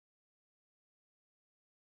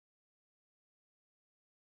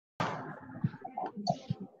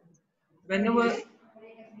whenever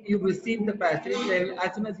you receive the passage,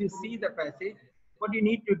 as soon as you see the passage, what you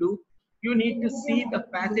need to do, you need to see the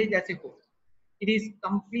passage as a whole. It is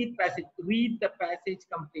complete passage. Read the passage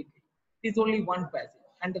completely. It is only one passage.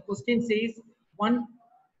 And the question says one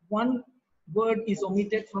word is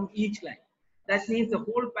omitted from each line. That means the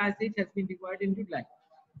whole passage has been divided into lines.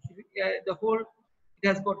 The whole, it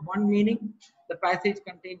has got one meaning. The passage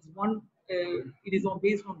contains one, it is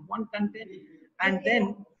based on one content, and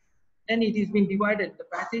then it is been divided. The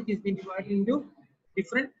passage is been divided into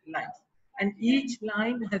different lines, and each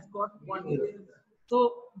line has got one error. So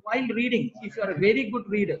while reading, if you are a very good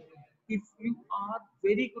reader, if you are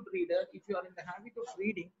very good reader, if you are in the habit of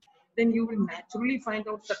reading, then you will naturally find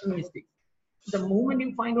out certain mistakes. The moment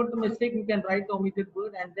you find out the mistake, you can write the omitted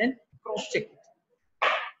word and then cross check it.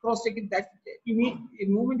 Cross check it. That you need. The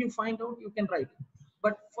moment you find out, you can write it.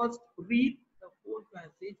 But first, read the whole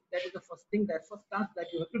passage. That is the first thing. That first task that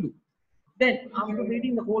you have to do. Then, after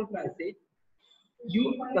reading the whole passage,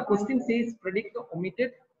 the question says predict the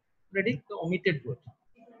omitted word.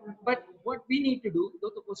 But what we need to do,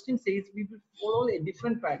 though the question says we will follow a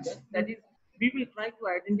different pattern, that is, we will try to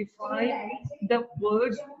identify the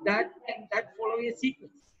words that follow a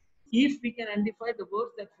sequence. If we can identify the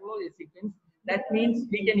words that follow a sequence, that means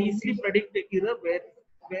we can easily predict the error where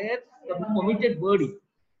the omitted word is,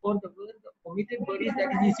 or the omitted word is,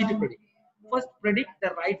 that is easy to predict. First, predict the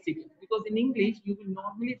right sequence, because in English you will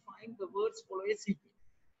normally find the words follow a sequence.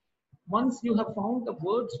 Once you have found the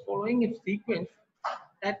words following a sequence,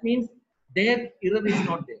 that means their error is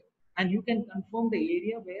not there, and you can confirm the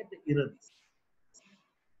area where the error is.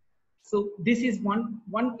 So this is one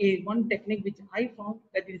technique which I found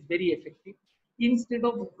that is very effective. Instead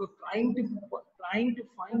of trying to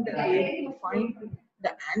find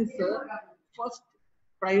the answer, first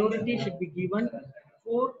priority should be given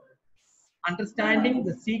for understanding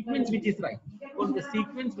the sequence which is right, or the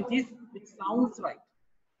sequence which sounds right.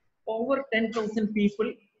 Over 10,000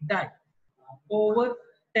 people die. Over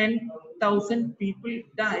 10,000 people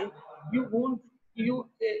die. You won't,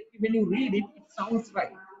 when you read it, it sounds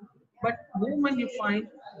right. But moment you find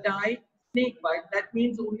die, snake bite, that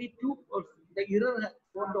means only two, or the error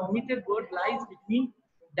or the omitted word lies between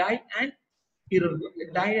die and error,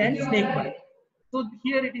 die and snake bite. So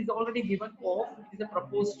here it is already given of, it is a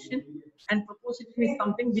proposition, and proposition is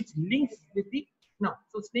something which links with the noun.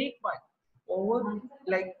 So snake bite, over,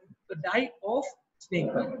 like the die of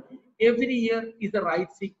snake bite. Every year is the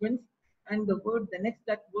right sequence, and the word, the next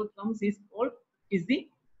that word comes is called is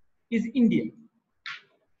India.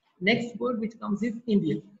 Next word which comes is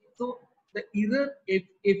India. So the error,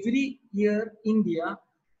 every year India,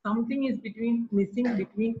 something is missing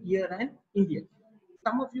between year and India.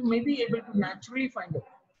 Some of you may be able to naturally find out.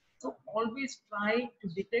 So always try to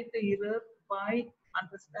detect the error by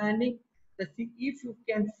understanding if you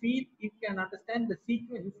can understand the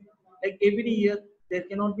sequence. Like every year, there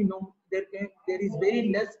cannot be there is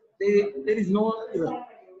very less, there is no error.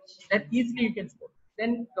 That easily you can spot.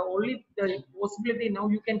 Then the possibility now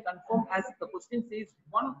you can confirm, as the question says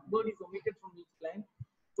one word is omitted from each line.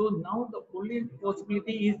 So now the only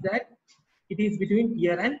possibility is that it is between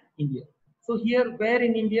here and India. So here, where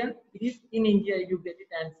in India? It is in India. You get it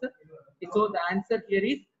answer. So the answer here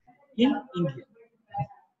is in India.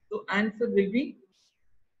 So answer will be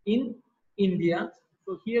in India.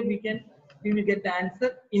 So here we will get the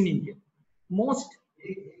answer in India. Most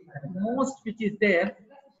which is there,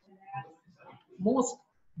 most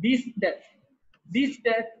this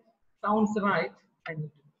that sounds right, and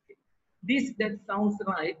this that sounds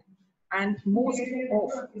right, and most of,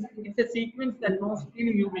 it's a sequence that mostly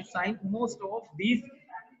you will find most of these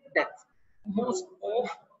deaths, most of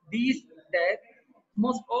these deaths,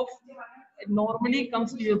 most of, it normally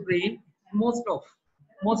comes to your brain, most of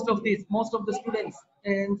most of the students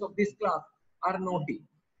of this class are naughty,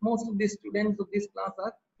 most of the students of this class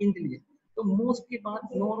are intelligent. So mostly, but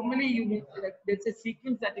normally you need, like, there's a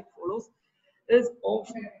sequence that it follows is of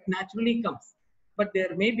naturally comes, but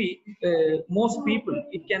there may be most people,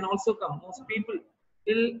 it can also come, most people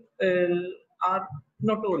will are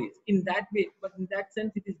notorious in that way, but in that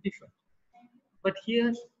sense it is different. But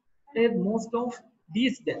here, most of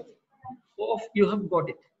these deaths of, you have got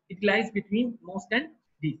it, it lies between most and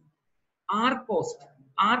these. Are caused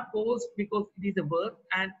because it is a verb,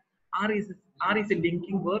 and are is a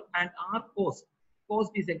linking verb, and are caused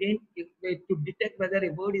is again to detect whether a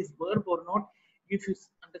word is verb or not. If you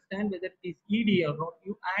understand whether it is ed or not,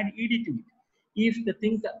 you add ed to it. If the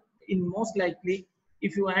things are, in most likely,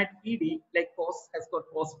 if you add ed, like cause has got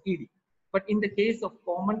cause ed, but in the case of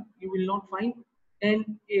common you will not find, and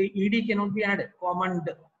ed cannot be added. Command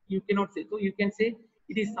you cannot say, so you can say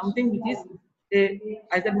It is something which is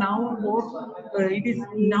either noun or it is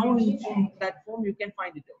noun in form. That form you can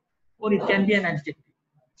find it out, or it can be an adjective.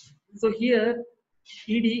 So here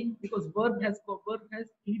ed, because verb has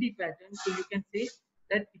ed pattern, so you can say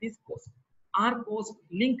that it is cost. Are cost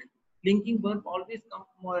linking verb always come.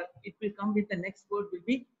 It will come with the next word will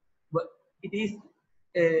be verb. It is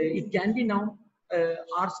it can be noun.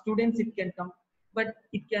 Our students it can come, but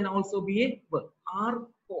it can also be a verb. Are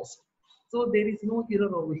cost. So there is no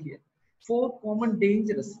error over here. Four common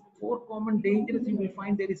dangerous. Four common dangerous. You will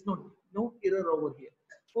find there is no error over here.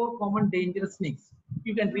 Four common dangerous snakes.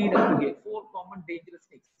 You can read up to here. Four common dangerous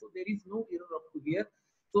snakes. So there is no error up to here.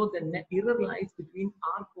 So the error lies between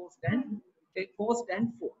are cost and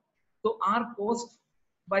four. So are cost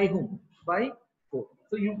by whom? By four.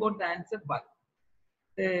 So you got the answer by.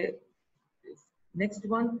 Uh, Next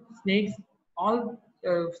one, snakes. All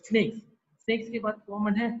snakes. Snakes के बाद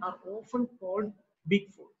common है are often called big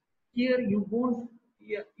four. Here you won't.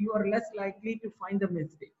 You are less likely to find a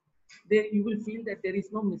mistake. There you will feel that there is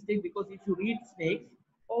no mistake because if you read snakes,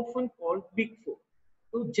 often called big four.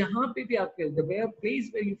 So जहाँ पे भी आपके the place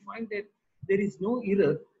where you find that there is no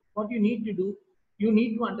error, what you need to do, you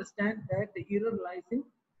need to understand that the error lies in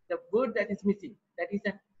the word that is missing. That is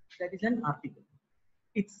an article.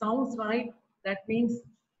 It sounds right, that means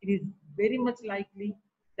it is very much likely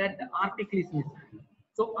that the article is missing.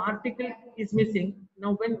 So article is missing.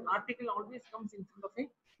 Now when article always comes in front of a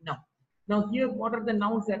noun. Now here what are the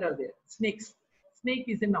nouns that are there? Snakes. Snake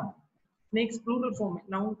is a noun. Snakes plural form.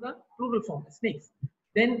 Noun ka plural form. Snakes.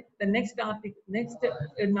 Then the next article, next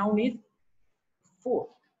noun is four.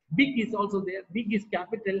 Big is also there. Big is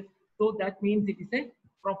capital. So that means it is a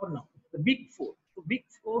proper noun. The big four. So big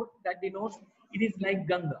four that denotes it is like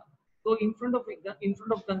Ganga. So in front of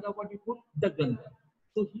Ganga, what you put? The Ganga.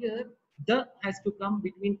 So here the has to come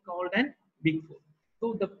between called and big four.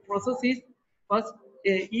 So the process is first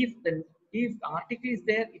if the article is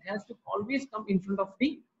there, it has to always come in front of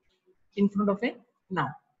a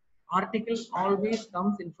noun. Article always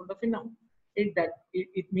comes in front of a noun.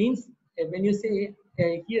 It means when you say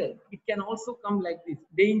here, it can also come like this.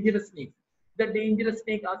 Dangerous snake. The dangerous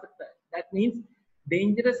snake आ सकता है. That means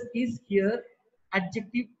dangerous is here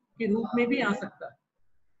adjective के रूप में भी आ सकता है.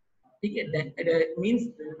 ठीक है. That means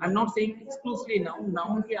I'm not saying exclusively noun.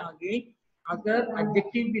 Noun के आगे अगर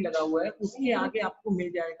adjective भी लगा हुआ है, उसके आगे आपको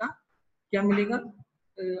मिल जाएगा. क्या मिलेगा?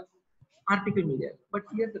 Article मिल जाएगा. But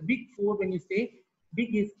here the big four, when you say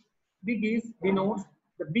big is denotes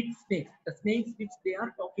the big snakes, the snakes which they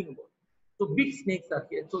are talking about. So big snakes are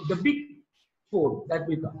here. So the big four that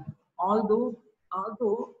will come. Although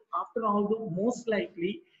most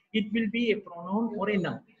likely it will be a pronoun or a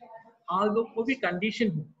noun. Although वो भी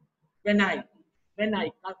condition हो. When I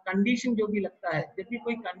condition जो भी लगता है, जब भी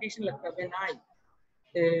कोई condition लगता है,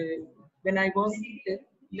 when I was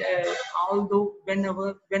although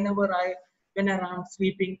whenever I'm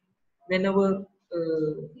sleeping, whenever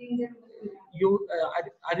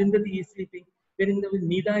Arindhati is sleeping, whenever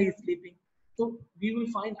Nida is sleeping, so we will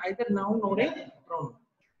find either noun or a pronoun.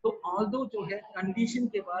 So although जो है condition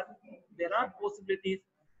के बाद there are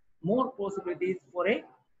more possibilities for a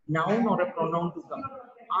noun or a pronoun to come.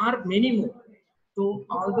 Are many more. So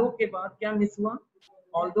although के बाद क्या miss हुआ?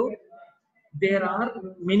 Although there are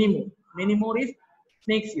many more is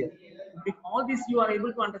snakes here. All this you are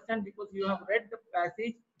able to understand because you have read the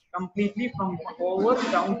passage completely from over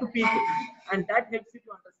down to people, and that helps you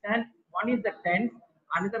to understand. One is the tense,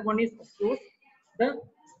 another one is of course the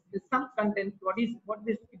some content. What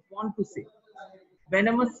this it want to say?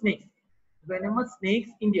 Venomous snakes. Venomous snakes,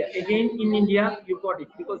 India. Again in India you got it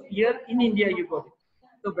because here in India you got it.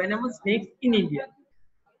 So venomous snakes in India.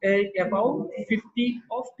 About 50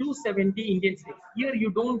 of 270 Indian snakes. Here you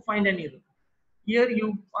don't find any error. Here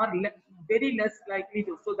you are very less likely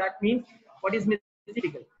to. So that means what is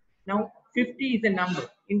mythical. Now 50 is a number.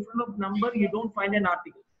 In front of number you don't find an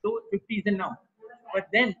article. So 50 is a noun. But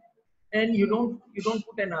then and you don't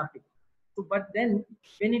put an article. So but then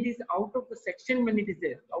when it is out of the section, when it is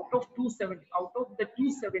there, out of the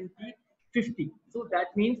 270, 50. So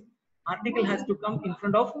that means article has to come in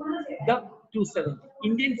front of the 270.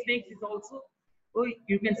 Indian snakes is also, oh,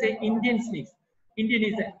 you can say Indian snakes.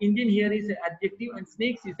 Indian here is an adjective and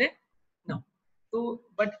snakes is a noun. So,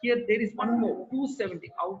 but here there is one more,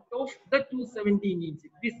 270 out of the 270 Indian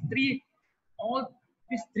snakes. These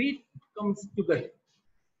three comes together.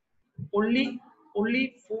 Only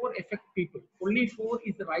four affect people. Only four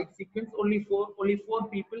is the right sequence. Only four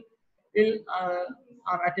people will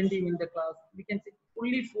are attending in the class. We can say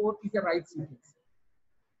only four is the right sequence.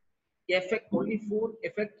 Only four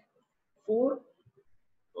affect four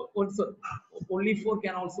Also, only 4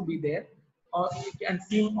 can also be there, or you can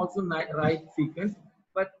see also right sequence.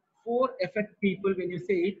 But 4 affect people when you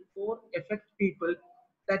say it. 4 affect people,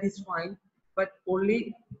 that is fine. But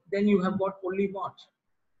only then you have got only what?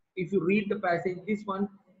 If you read the passage, this one,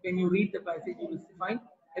 when you read the passage, you will find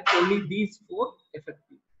that only these 4 affect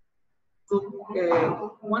people.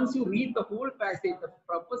 So once you read the whole passage, the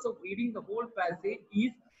purpose of reading the whole passage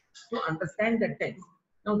is to understand the tense.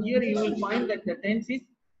 Now here you will find that the tense is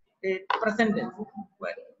present tense.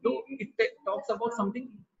 Well, though it talks about something,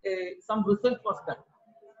 some research was done.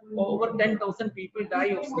 Over 10,000 people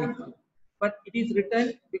die of snake flu. But it is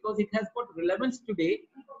written because it has got relevance today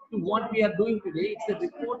to what we are doing today. It's a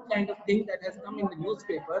report kind of thing that has come in the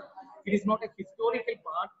newspaper. It is not a historical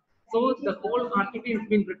part. So the whole article has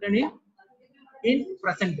been written in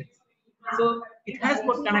present tense. So it has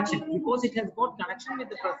got connection. Because it has got connection with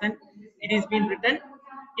the present, it is been written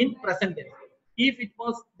in present tense. If it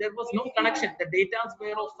was there was no connection, the data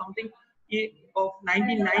were of something of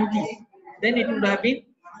 1990s, then it would have been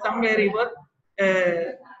somewhere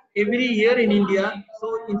every year in India.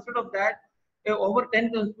 So instead of that, over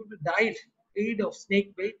 10,000 people died of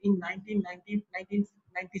snake bite in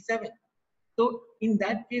 1997. So in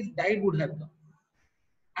that case, died would have come,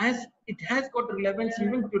 as it has got relevance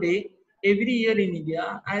even today, every year in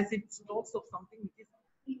India, as it talks of something which is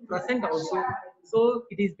present also. So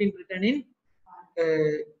it is being written in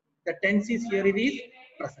the tenses here. It is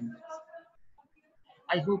present tense.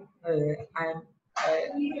 I hope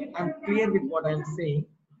I'm clear with what I'm saying.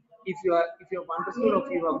 If you have understood or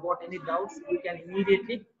if you have got any doubts, you can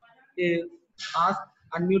immediately ask,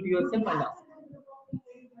 unmute yourself and ask.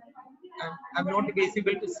 I'm not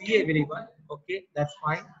visible to see everyone. Okay, that's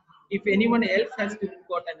fine. If anyone else has to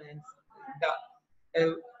got an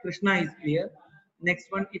answer, Krishna is clear.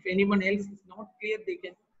 Next one, if anyone else is not clear, they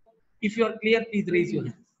can. If you are clear, please raise your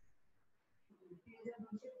hands.